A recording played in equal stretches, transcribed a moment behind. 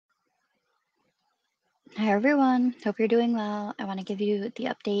Hi everyone, hope you're doing well. I want to give you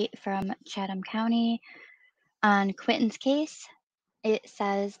the update from Chatham County on Quinton's case. It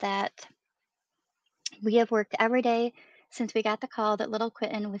says that we have worked every day since we got the call that little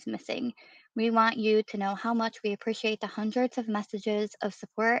Quinton was missing. We want you to know how much we appreciate the hundreds of messages of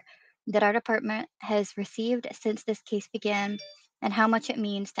support that our department has received since this case began and how much it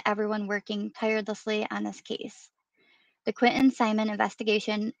means to everyone working tirelessly on this case. The Quinton Simon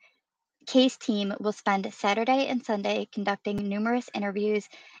investigation case team will spend Saturday and Sunday conducting numerous interviews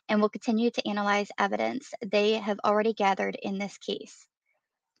and will continue to analyze evidence they have already gathered in this case.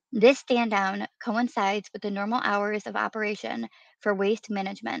 This stand down coincides with the normal hours of operation for waste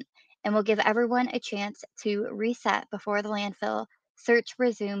management and will give everyone a chance to reset before the landfill search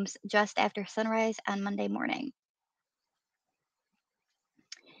resumes just after sunrise on Monday morning.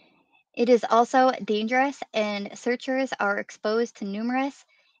 It is also dangerous, and searchers are exposed to numerous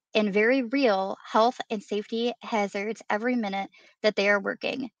and very real health and safety hazards every minute that they are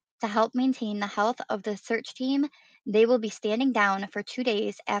working. To help maintain the health of the search team, they will be standing down for 2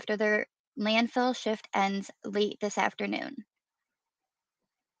 days after their landfill shift ends late this afternoon.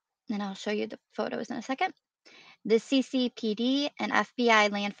 And I'll show you the photos in a second. The CCPD and FBI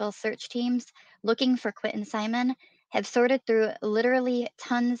landfill search teams looking for Quinton Simon have sorted through literally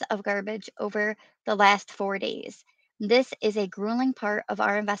tons of garbage over the last 4 days. This is a grueling part of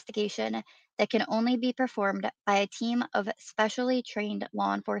our investigation that can only be performed by a team of specially trained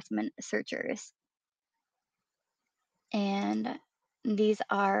law enforcement searchers. And these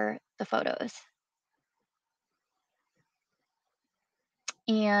are the photos.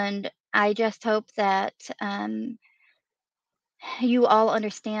 And I just hope that you all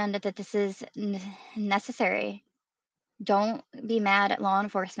understand that this is necessary. Don't be mad at law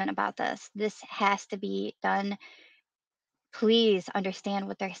enforcement about this. This has to be done. Please understand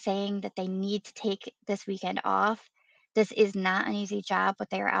what they're saying, that they need to take this weekend off. This is not an easy job, what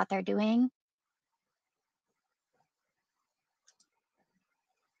they are out there doing.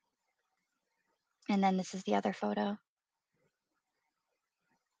 And then this is the other photo.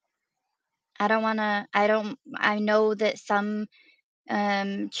 I know that some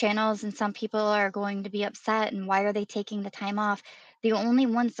channels and some people are going to be upset and why are they taking the time off? The only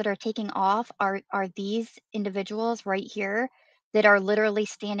ones that are taking off are these individuals right here that are literally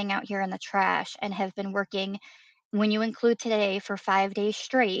standing out here in the trash and have been working, when you include today, for 5 days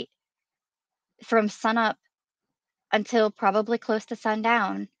straight from sunup until probably close to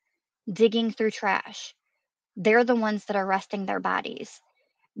sundown, digging through trash. They're the ones that are resting their bodies.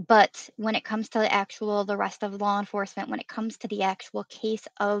 But when it comes to the rest of law enforcement, when it comes to the actual case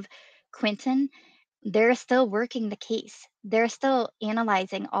of Quinton, they're still working the case. They're still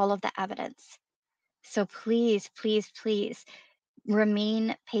analyzing all of the evidence. So please, please, please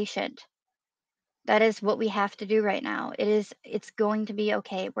remain patient. That is what we have to do right now. It's going to be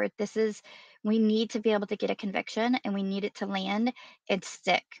okay. We need to be able to get a conviction and we need it to land and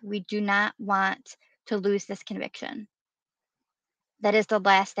stick. We do not want to lose this conviction. That is the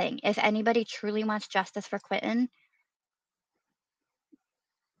last thing. If anybody truly wants justice for Quinton,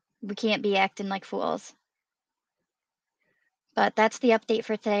 we can't be acting like fools. But that's the update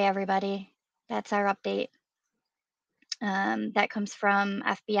for today, everybody. That's our update. That comes from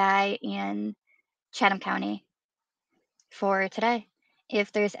FBI and Chatham County for today.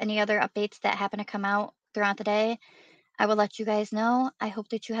 If there's any other updates that happen to come out throughout the day, I will let you guys know. I hope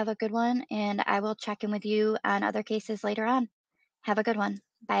that you have a good one, and I will check in with you on other cases later on. Have a good one.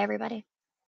 Bye, everybody.